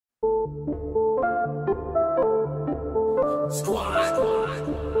Squad.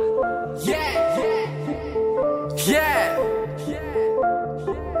 Yeah.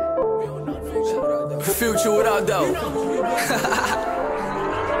 Future without dope.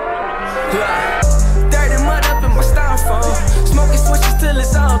 Dirty mud up in my styrofoam. Smoking switches till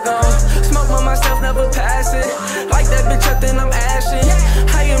it's all gone. Smoke by myself, never pass it. Like that bitch up, then I'm ashing.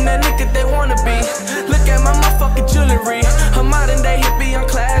 I am that nigga they wanna be. Look at my motherfucking jewelry. A modern day hippie, I'm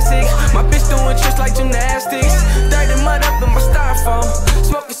classic. My bitch doing tricks like gymnastics. Dirty mud up in my styrofoam.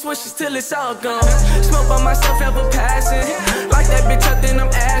 Smoking switches till it's all gone. Smoke by myself, never passing. Like that bitch up, then I'm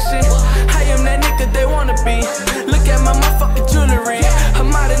ashing. I am that nigga they wanna be. Look at my motherfucking jewelry. A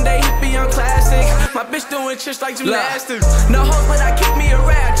modern day hippie, I'm classic. My bitch doing tricks like gymnastics. No hoes, but I keep me a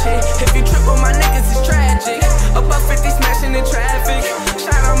ratchet. If you trip with my niggas, it's tragic. Above 50 smashing in traffic.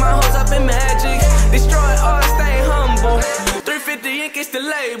 Shout out my hoes up in magic. Destroy all, stay humble. 350 ink is the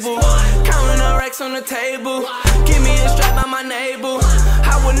label. Counting the racks on the table. Give me a strap by my navel.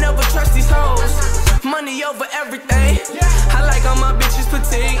 I would never trust these hoes. Money over everything. I like all my bitches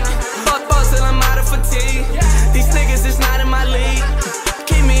petite. Fuck boss till I'm out of fatigue. These niggas is not in my league.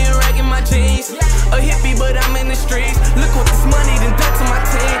 Keep me a rag in my jeans. A hippie, but I'm in the streets. Look what this money done done to my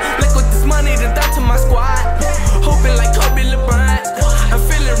team. Look what this money done done to my squad. Hoping like Kobe LeBron. I'm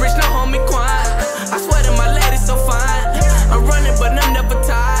feeling rich, no homie quiet. I swear that my lady's so fine. I'm running, but I'm never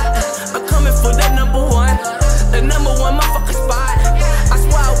tired. I'm coming for that number one. The number one motherfucking spot. I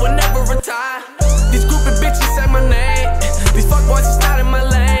swear I will never retire. These groupie bitches say my name. These fuckboys is not in my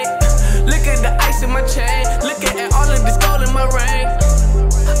lane. Look at the ice in my chain. Look at all of this gold in my ring.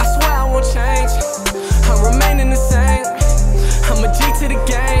 I swear I won't change. I'm remaining the same. I'm a G to the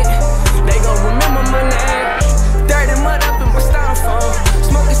game. They gon' remember my name. Dirty mud up in my styrofoam.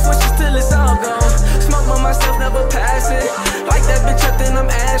 Smoking switches till it's all gone. Smoke by myself, never pass it. Like that bitch up, then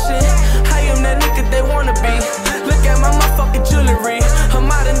I'm ashing. I am that nigga they wanna be. Look at my motherfucking jewelry. A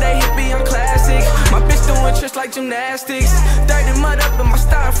modern day hippie, I'm classic. My bitch doing tricks like gymnastics. Dirty mud up in my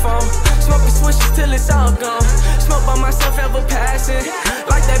styrofoam. Smoking switches till it's all gone. Smoke by myself, never passing.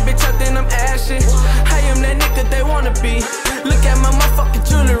 Like that bitch up, then I'm ashing. I am that nigga they wanna be. Look at my motherfucking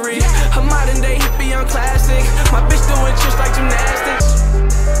jewelry. A modern day hippie, I'm classic. My bitch doing tricks like gymnastics.